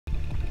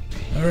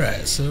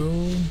Alright,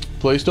 so...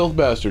 Play stealth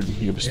bastard.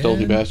 You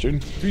stealthy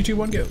bastard. 3, 2,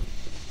 1, go.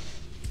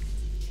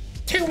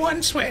 2,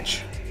 1,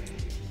 switch!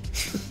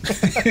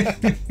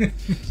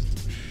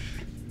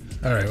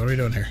 Alright, what are we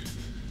doing here?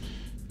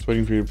 It's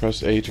waiting for you to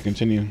press A to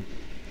continue.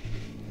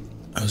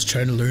 I was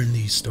trying to learn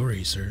these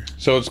stories, sir.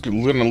 So it's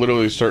gonna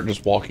literally start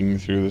just walking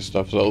through this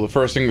stuff. So the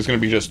first thing is gonna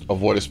be just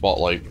avoid a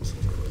spotlight.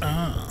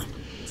 Ah.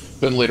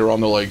 Then later on,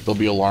 there'll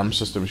be alarm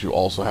systems you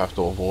also have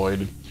to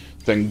avoid.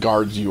 Then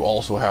guards you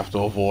also have to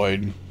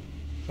avoid.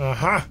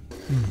 Uh-huh.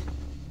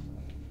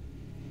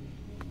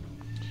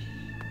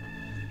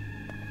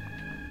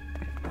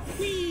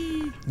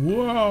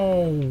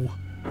 Whoa!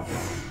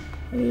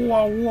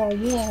 Whoa, whoa,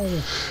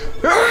 whoa!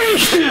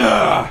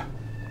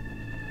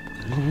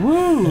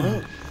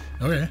 Woo!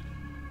 Okay.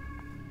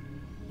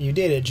 You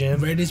did it,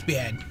 Jim. Red is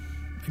bad.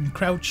 I can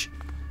crouch.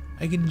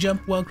 I can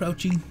jump while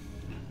crouching.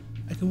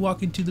 I can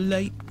walk into the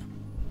light.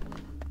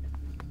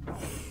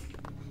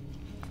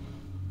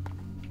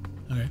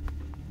 Okay.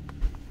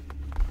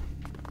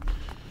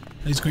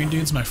 These green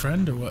dudes my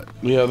friend or what?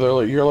 Yeah, they're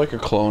like you're like a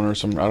clone or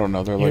some. I don't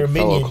know. They're You're like a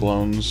fellow minion.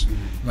 clones.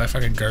 My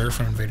fucking Gur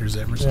from Invader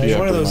Zim or Yeah, something. he's Yeah,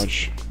 one of pretty those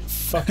much.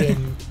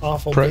 fucking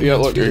awful Yeah,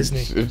 minions, look,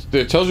 isn't he?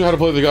 it tells you how to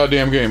play the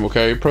goddamn game.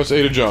 Okay, press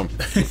A to jump.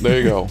 There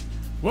you go.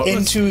 What was-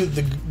 Into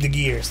the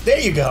gears. There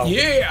you go.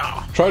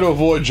 Yeah! Try to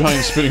avoid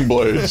giant spinning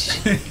blades.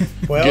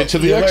 Well, Get to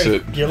the you're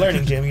exit. You're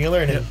learning, Jim. You're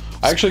learning. Yeah.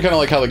 I actually kind of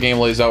like how the game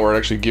lays out, where it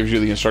actually gives you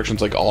the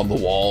instructions like on the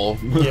wall.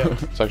 Yeah.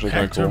 It's actually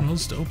kind Hack of cool.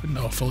 terminals to open.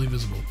 Oh, fully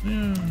visible.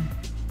 Yeah.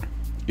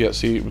 Yeah,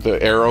 see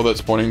the arrow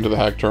that's pointing to the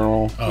hack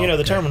terminal, Oh, You know,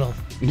 the okay. terminal.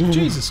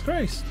 Jesus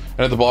Christ.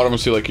 and at the bottom,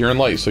 see like you're in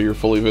light, so you're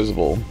fully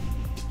visible.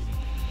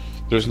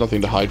 There's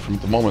nothing to hide from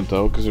at the moment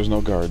though, because there's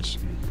no guards.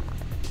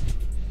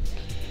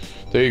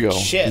 There you go.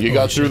 Shit. You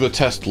got through the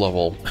test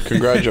level.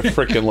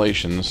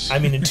 Congratulations. I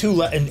mean, in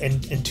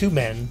two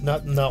men,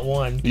 not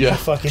one. Yeah. You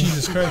fucking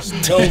Jesus Christ.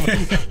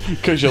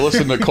 Because you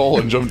listened to Cole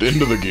and jumped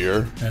into the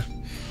gear. Yeah.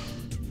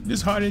 This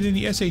is harder than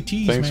the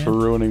SATs, Thanks man. for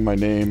ruining my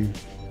name.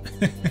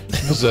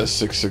 Possess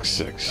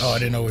 666. Oh, I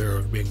didn't know we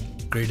were being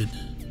graded.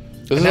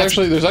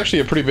 There's actually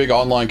a pretty big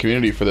online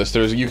community for this.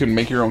 You can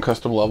make your own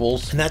custom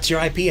levels. And that's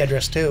your IP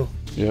address too.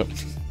 Yep.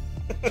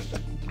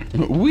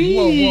 Whee!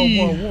 Whoa,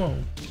 whoa, whoa, whoa.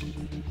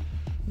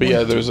 But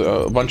yeah, there's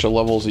a bunch of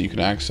levels that you can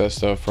access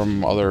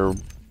from other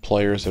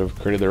players that have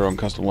created their own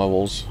custom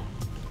levels.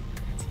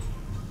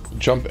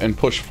 Jump and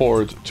push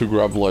forward to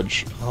grab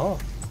ledge, Oh.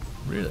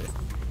 Really?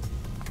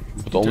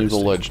 but only the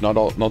Interesting. ledge,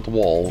 not the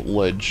wall.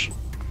 Ledge.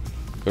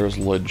 There's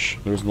ledge.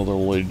 There's another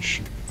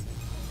ledge.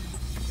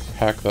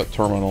 Hack that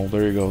terminal.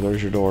 There you go.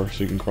 There's your door,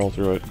 so you can crawl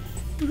through it.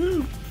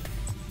 Woohoo!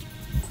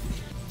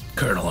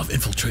 Colonel, I've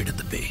infiltrated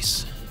the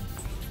base.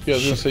 Yeah, I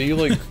was gonna say you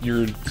like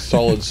your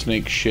solid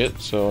snake shit.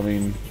 So I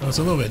mean, Well, it's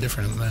a little bit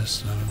different than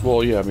this.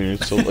 well, yeah, I mean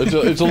it's a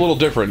little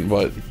different,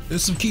 but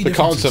There's some key the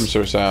differences. concepts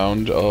are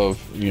sound. Of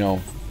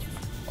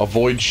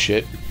avoid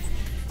shit.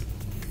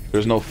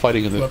 There's no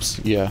fighting in Whoops.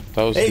 this. Yeah,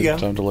 that was There you the go.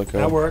 time to let go.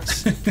 That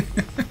works.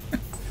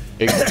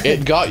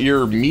 It got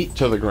your meat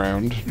to the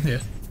ground. Yeah.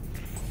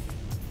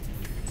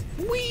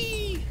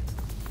 Whee!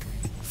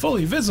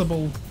 Fully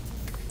visible.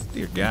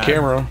 Dear God.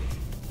 Camera.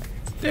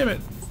 Damn it.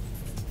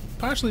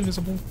 Partially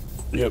visible.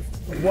 Yep.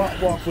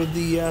 walk with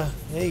the.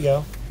 There you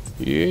go.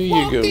 Here you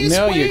Walk go. this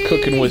Now way. you're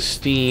cooking with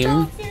steam.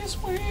 Walk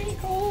this way.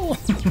 Oh.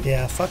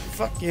 Yeah.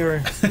 Fuck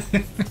your.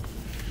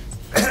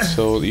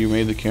 So you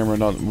made the camera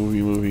not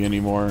movie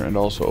anymore, and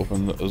also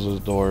opened the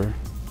door.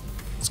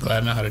 Just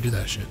glad I know how to do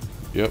that shit.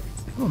 Yep.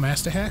 Oh,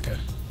 master hacker.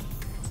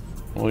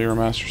 Well, you're a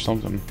master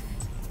something.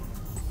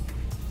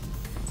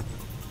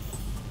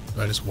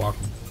 Do I just walk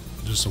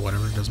just so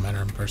whatever, it doesn't matter,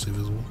 I'm partially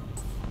visible.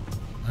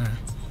 Alright.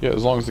 Yeah,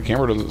 as long as the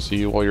camera doesn't see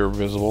you while you're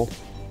visible.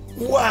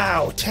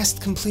 Wow.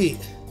 Test complete.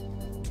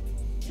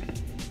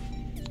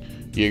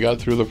 You got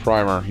through the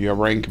primer. You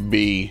rank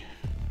B.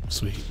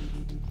 Sweet.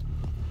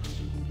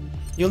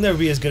 You'll never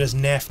be as good as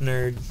Naf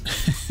Nerd.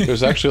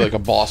 There's actually like a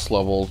boss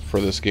level for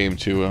this game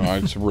too,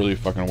 and it's really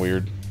fucking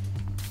weird.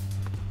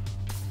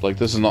 Like,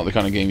 this is not the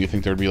kind of game you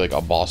think there'd be like a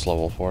boss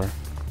level for.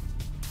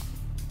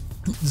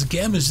 This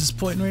camera's just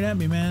pointing right at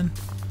me, man.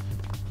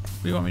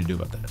 What do you want me to do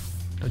about that?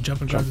 Do I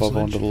jump and grab Jump this up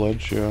ledge? onto the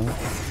ledge, yeah.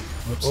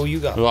 Whoops. Oh, you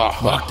got. Ah,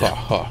 ha, ha,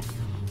 ha.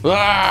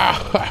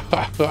 Ah, ha,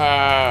 ha,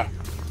 ha.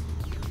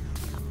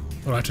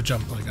 Oh, I have to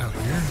jump like out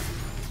here?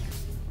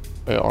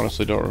 I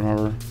honestly don't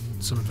remember.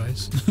 Some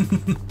advice.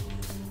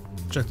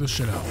 Check this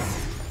shit out.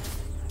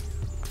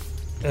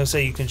 I'll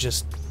say you can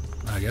just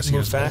I guess you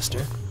move guys both faster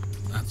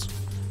will.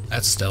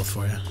 That's stealth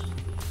for you.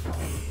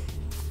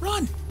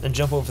 Run! and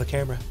jump over the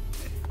camera.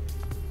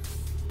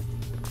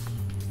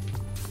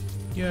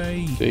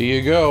 Yay! There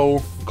you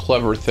go,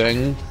 clever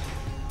thing.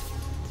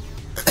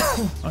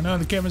 Oh no,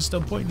 the camera's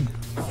still pointing.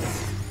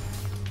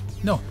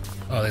 No.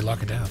 Oh, they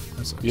lock it down.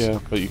 That sucks. Yeah,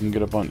 but you can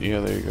get up on. Yeah,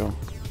 there you go.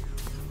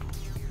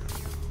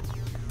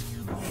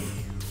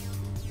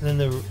 And then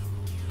the.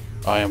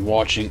 I am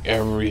watching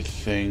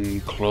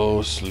everything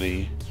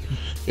closely.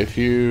 If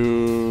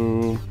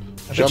you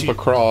bet jump you-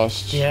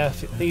 across, Yeah, I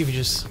think if you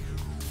just.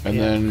 and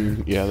yeah.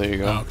 then yeah, there you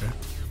go. Oh, okay.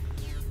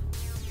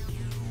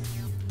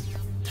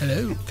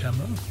 Hello,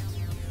 camera.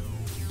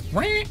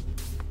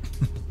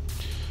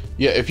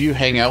 Yeah, if you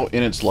hang out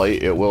in its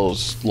light, it will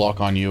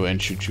lock on you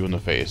and shoot you in the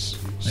face.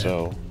 Yeah.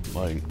 So,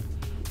 like,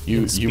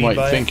 you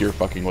might think you're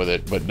fucking with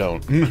it, but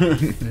don't. Yeah.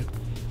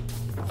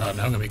 Now I'm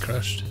gonna be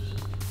crushed.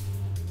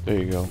 There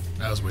you go.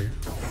 That was weird.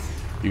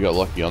 You got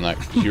lucky on that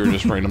because you were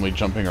just randomly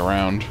jumping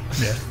around.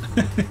 Yeah.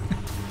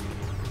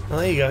 Well,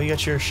 there you go. You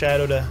got your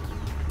shadow to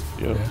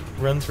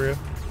run through,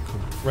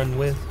 run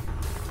with.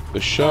 The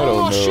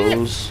shadow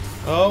knows. Shit.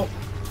 Oh.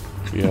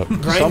 Yep.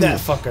 Grind that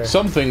fucker.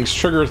 Some things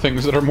trigger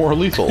things that are more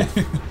lethal.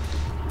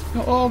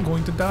 You're all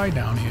going to die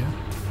down here.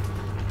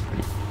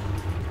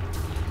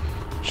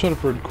 Shut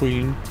up, Red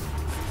Queen.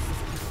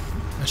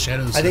 The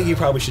shadows. I think you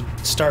probably should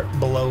start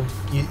below.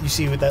 You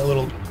see with that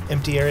little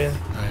empty area?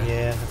 Oh, yeah.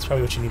 Yeah, that's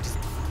probably what you need to.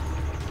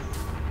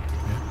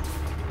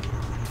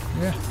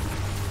 Yeah.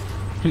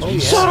 Oh, yeah.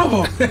 Son of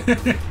a!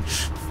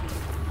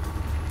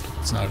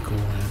 It's not cool,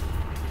 man.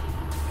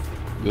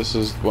 This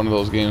is one of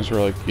those games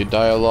where, like, you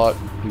die a lot,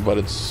 but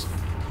it's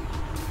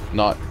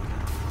not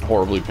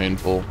horribly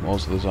painful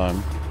most of the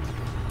time.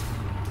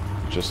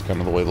 Just kind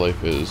of the way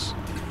life is.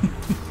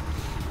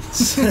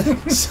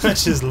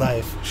 Such is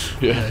life.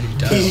 Yeah.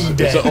 Being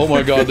dead. It's a, oh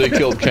my god, they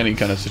killed Kenny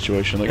kind of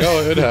situation. Like,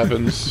 oh, it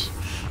happens.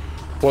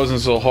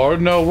 Wasn't so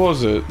hard? No,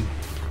 was it?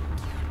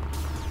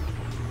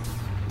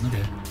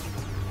 Okay.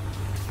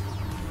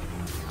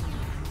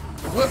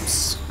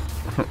 Whoops.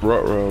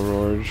 Ruh-roh,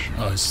 Rorge.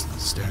 Oh, it's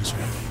stairs,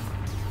 right?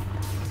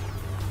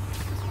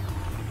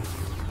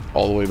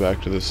 All the way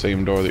back to the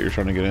same door that you're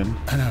trying to get in.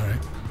 I know, right?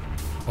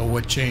 Well,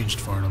 what changed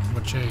for them?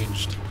 What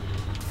changed?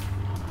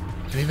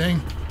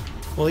 Anything?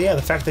 Well, yeah,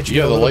 the fact that you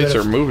Yeah, get a the little lights bit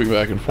are of, moving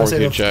back and forth,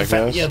 you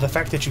jackass. yeah, the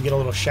fact that you get a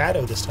little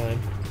shadow this time.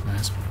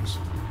 I suppose.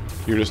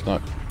 You're just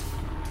not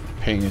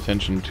paying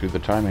attention to the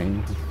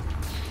timing.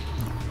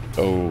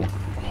 Oh,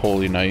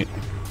 holy night.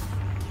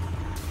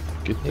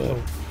 Get the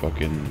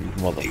fucking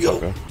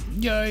motherfucker.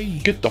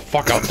 Yay! Get the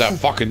fuck out that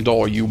fucking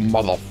door, you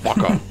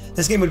motherfucker.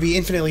 This game would be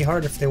infinitely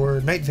harder if there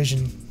were night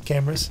vision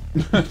cameras.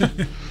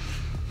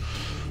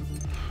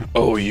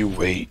 Oh, you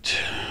wait.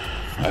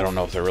 I don't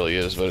know if there really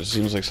is, but it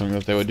seems like something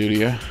that they would do to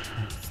you.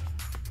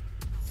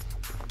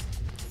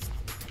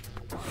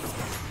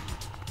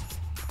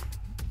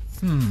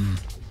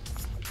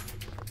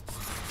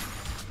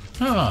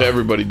 Huh.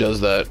 Everybody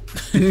does that.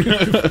 Who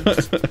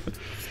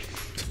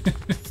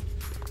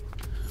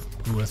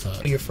would have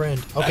thought? Your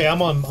friend. Okay,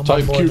 I'm on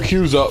Type board.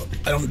 QQ's up.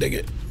 I don't dig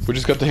it. We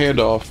just got the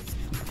handoff.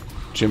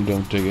 Jim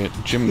don't dig it.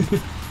 Jim,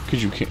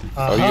 because you can't.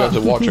 Oh, you have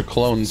to watch a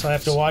clone. So I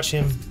have to watch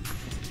him.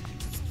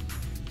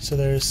 So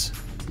there's...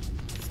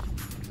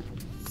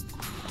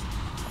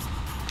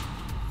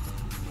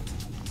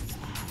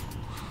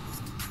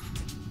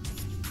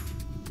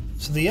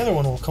 So the other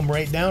one will come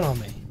right down on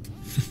me.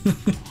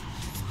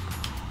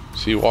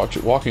 See,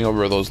 walking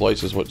over those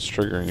lights is what's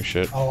triggering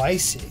shit. Oh, I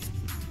see.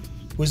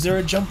 Was there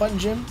a jump button,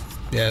 Jim?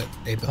 Yeah,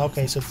 A button.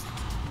 Okay, so...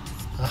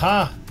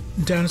 Aha!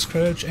 Down is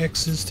crouch,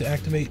 X is to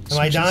activate. Am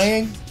I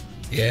dying?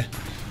 Yeah.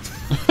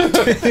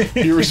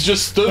 You were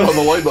just stood on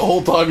the light the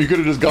whole time. You could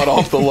have just got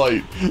off the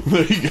light.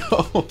 There you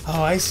go. Oh,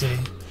 I see.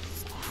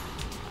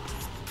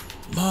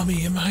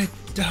 Mommy, am I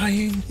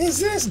dying? Is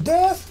this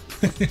death?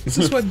 Is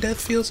this what death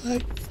feels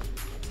like?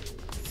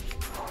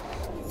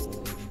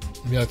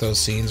 Maybe like those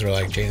scenes where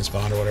like James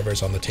Bond or whatever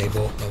is on the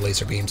table, the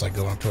laser beams like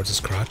go up towards his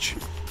crotch.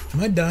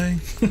 Am I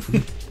dying?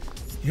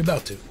 You're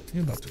about to.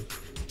 You're about to.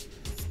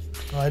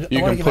 Oh, You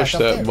can push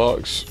that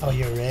box. Oh,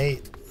 you're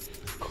right.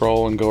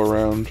 Crawl and go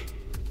around.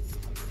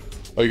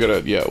 Oh, you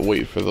gotta, yeah,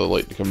 wait for the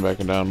light to come back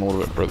and down a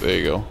little bit further. There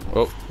you go.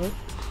 Oh.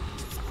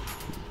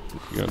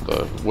 You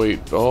gotta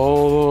wait.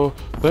 Oh,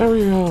 there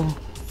we go.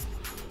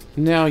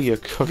 Now you're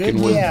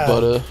cooking with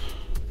butter.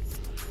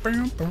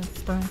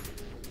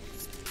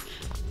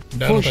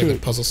 Down with like the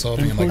puzzle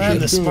solving and like I'm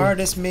the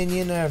smartest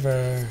minion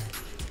ever.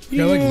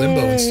 Yeah, I like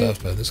Limbo and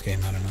stuff, but this game,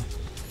 I don't know.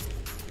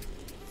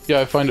 Yeah,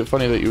 I find it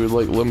funny that you would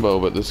like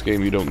Limbo, but this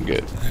game you don't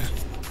get.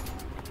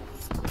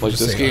 Like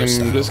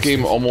this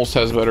game almost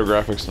has better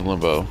graphics than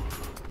Limbo.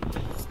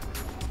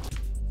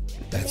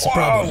 That's the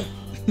problem.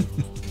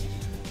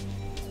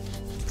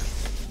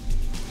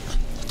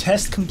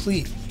 Test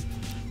complete.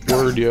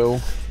 Word, yo.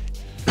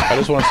 I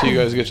just want to see you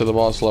guys get to the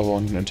boss level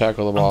and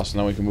tackle the boss, and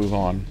then we can move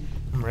on.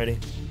 I'm ready.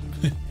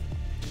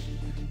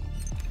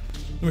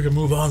 We can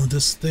move on with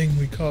this thing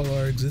we call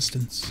our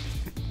existence.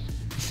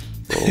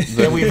 Well,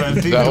 then,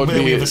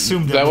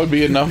 that would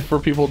be enough for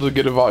people to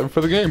get a vibe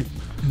for the game.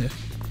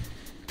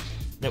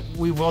 Yeah.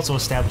 We've also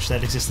established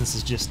that existence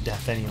is just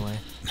death anyway.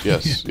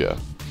 Yes, yeah.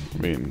 I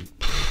mean...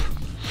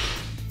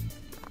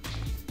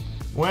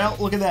 Well,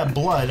 look at that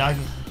blood.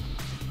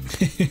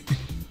 Can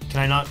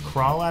I not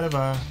crawl out of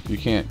a... You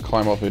can't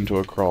climb up into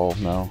a crawl,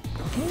 no.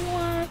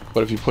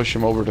 But if you push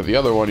him over to the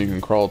other one, you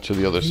can crawl to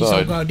the other side. He's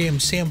so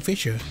goddamn Sam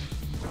Fisher.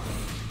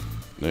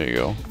 There you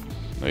go.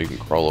 Now you can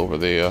crawl over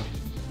the,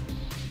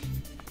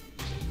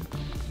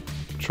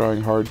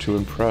 trying hard to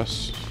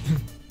impress.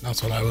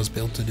 That's what I was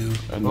built to do.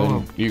 And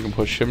then you can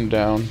push him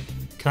down.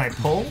 Can I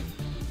pull?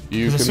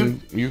 You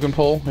can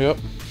pull, yep.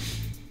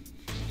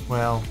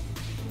 Well,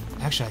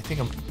 actually, I think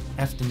I'm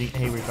F to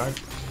hey regard.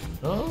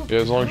 Oh. Yeah,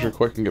 as long as you're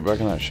quick and get back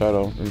in that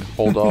shadow. And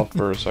hold off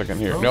for a second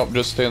here. Oh. Nope,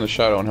 just stay in the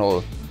shadow and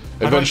he'll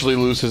eventually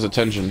lose his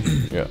attention.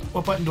 Yeah.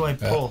 What button do I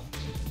pull?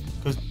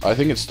 Cause I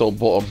think it's still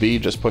a B,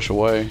 just push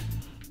away.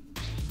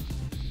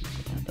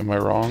 Am I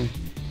wrong?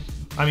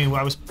 I mean,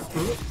 I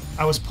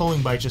was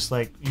pulling by just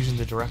like using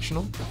the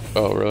directional.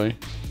 Oh, really?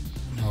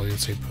 No, you'd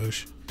say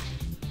push.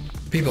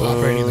 People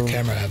operating the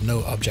camera have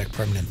no object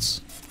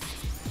permanence.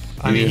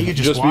 I mean, you could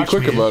just be watch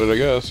quick me. about it, I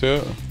guess.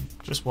 Yeah.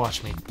 Just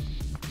watch me.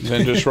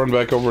 Then just run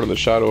back over to the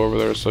shadow over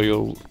there, so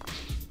you'll.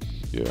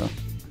 Yeah.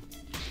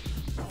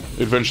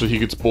 Eventually, he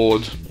gets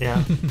bored.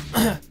 Yeah.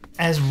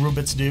 As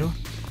Rubits do.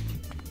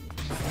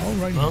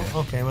 Alright. Well,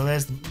 okay. Well,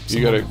 there's.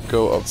 You gotta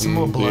go up some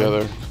more and the blood.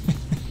 other.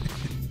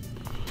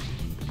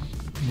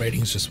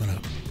 Ratings just went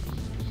up.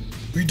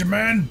 We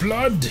demand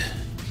blood!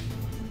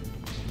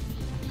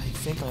 I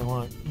think I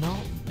want. No.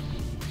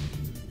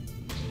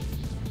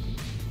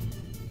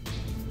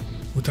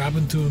 What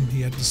happened to him?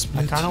 He had to I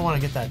split. kind of want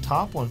to get that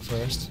top one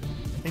first.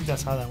 I think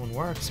that's how that one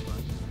works, but.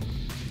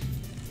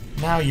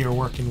 Now you're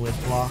working with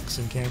blocks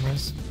and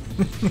cameras.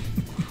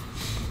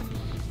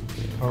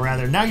 Or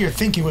rather, now you're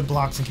thinking with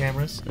blocks and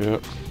cameras.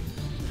 Yep.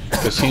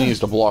 Because he needs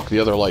to block the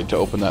other light to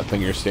open that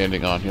thing you're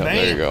standing on. Yeah,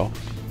 there you go.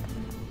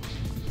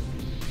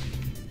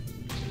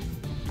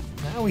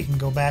 Now we can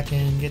go back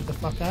and get the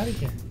fuck out of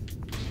here.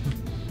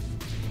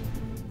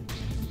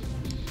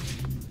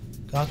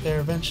 Got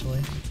there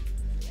eventually.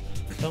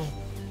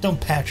 Don't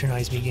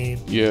patronize me, game.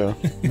 Yeah.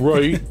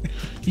 Right.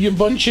 You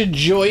bunch of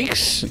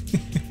jokes.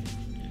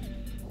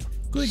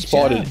 Good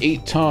Spotted job.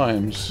 8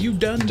 times. You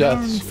done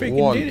Deaths freaking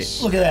once. did it.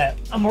 Look at that.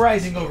 I'm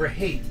rising over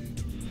hate.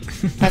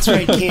 That's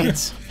right,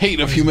 kids. Hate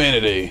of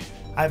humanity.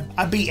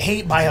 I beat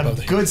hate by a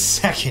good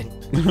second.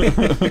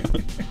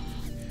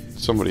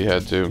 Somebody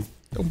had to.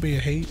 Don't be a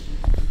hate.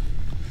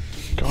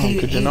 God,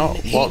 could you not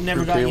hate walk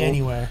never through got cable? you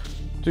anywhere.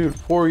 Dude,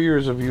 4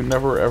 years of you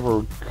never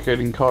ever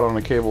getting caught on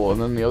a cable,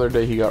 and then the other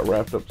day he got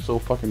wrapped up so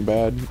fucking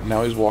bad.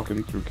 Now he's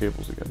walking through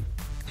cables again.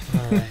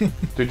 Alright.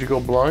 Did you go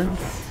blind?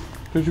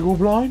 Did you go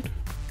blind?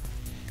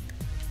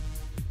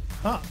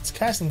 Oh, it's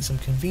casting some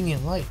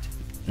convenient light.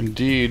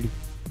 Indeed.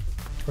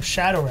 Or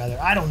shadow, rather.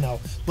 I don't know.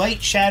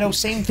 Light, shadow,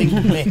 same thing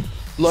to me.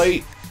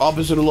 Light,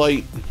 opposite of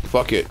light.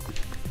 Fuck it.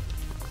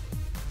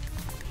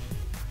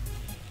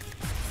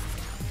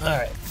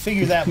 Alright,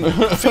 figure that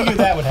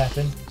would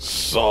happen.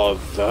 Saw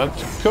that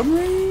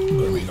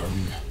coming.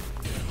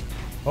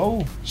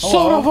 Oh,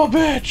 Son of a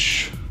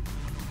bitch!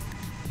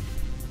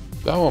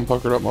 That one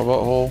puckered up my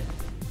butthole.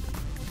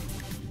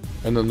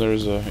 And then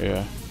there's a,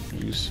 yeah,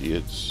 you see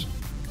it's...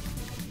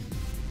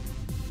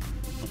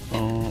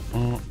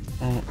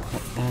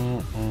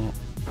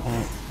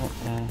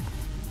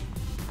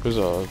 There's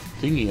a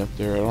thingy up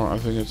there. I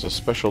think it's a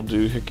special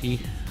doohickey.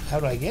 How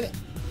do I get it?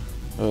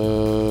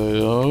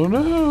 Oh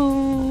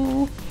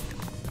no.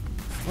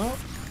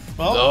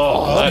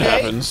 Well, that okay.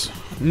 happens.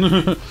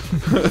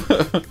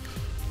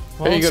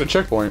 Well, Hey, you got a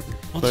checkpoint.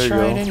 Let's There you try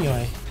go. it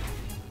anyway.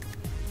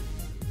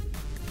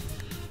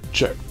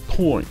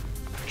 Checkpoint,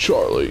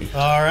 Charlie.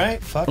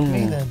 Alright, fuck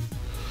me then.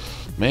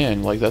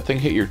 Man, like that thing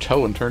hit your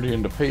toe and turned you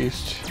into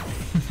paste.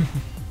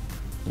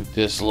 Like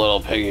this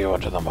little piggy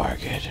went to the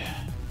market.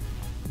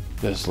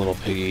 This little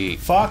piggy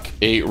Fuck.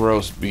 ate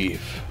roast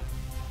beef.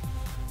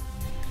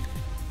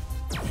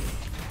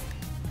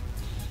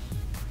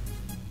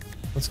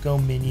 Let's go,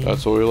 minion.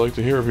 That's what we like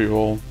to hear,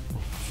 people.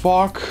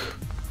 Fuck.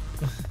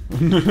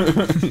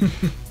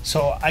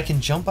 So I can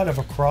jump out of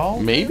a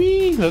crawl?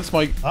 Maybe? That's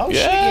my... Oh, yeah,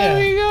 shit, yeah.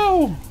 there you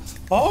go.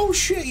 Oh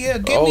shit, yeah,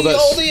 give Oh, me that's...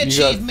 all the You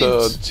got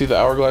achievements. see the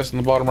hourglass in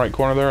the bottom right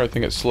corner there? I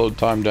think it slowed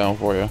time down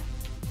for you.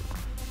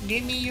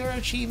 Give me your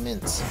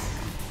achievements.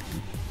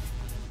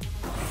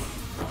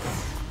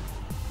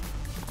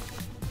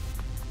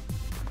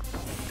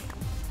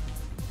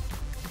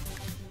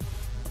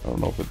 I don't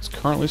know if it's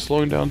currently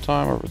slowing down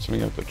time or if it's something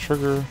you have to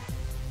trigger.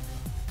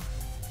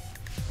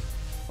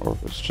 Or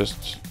if it's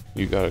just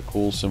you got a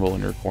cool symbol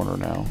in your corner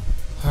now.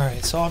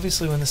 Alright, so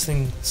obviously when this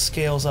thing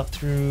scales up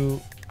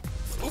through...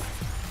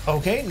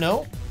 Okay,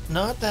 no,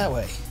 not that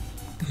way.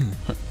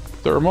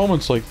 There are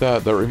moments like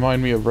that that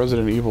remind me of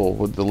Resident Evil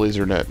with the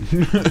laser net.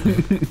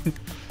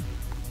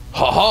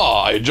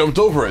 Haha, I jumped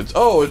over it.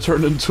 Oh, it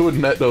turned into a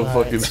net of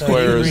Alright, fucking so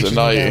squares you reached and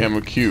I again.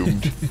 am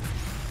cubed.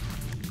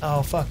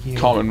 Oh, fuck you.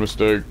 Common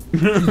mistake.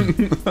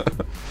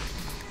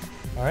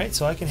 Alright,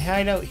 so I can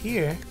hide out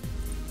here.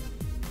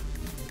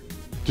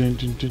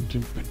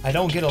 I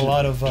don't get a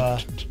lot of,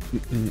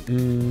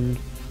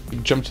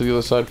 Jump to the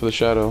other side for the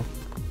shadow.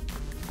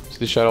 See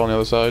the shadow on the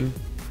other side?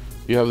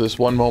 You have this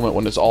one moment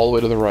when it's all the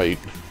way to the right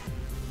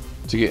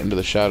to get into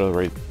the shadow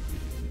right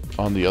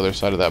on the other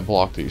side of that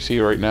block that you see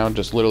right now.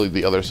 Just literally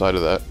the other side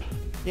of that.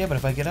 Yeah, but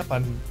if I get up,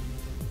 I'm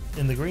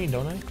in the green,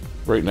 don't I?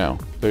 Right now.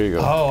 There you go.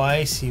 Oh,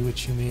 I see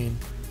what you mean.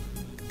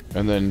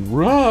 And then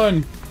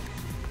run!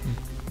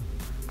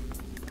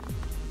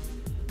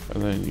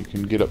 And then you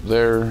can get up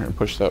there and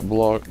push that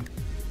block.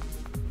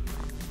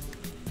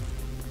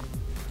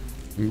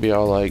 And be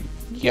all like,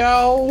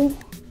 yo!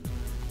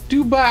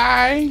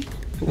 Dubai.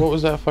 What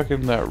was that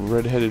fucking that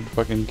redheaded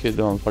fucking kid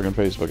on fucking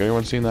Facebook?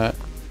 Anyone seen that?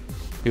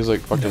 He was like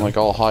fucking like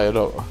all high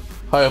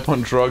up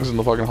on drugs in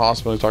the fucking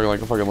hospital. He's talking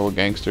like a fucking little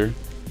gangster.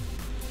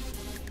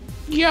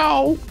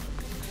 Yo.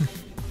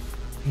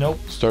 Nope.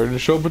 Starting to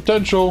show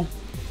potential.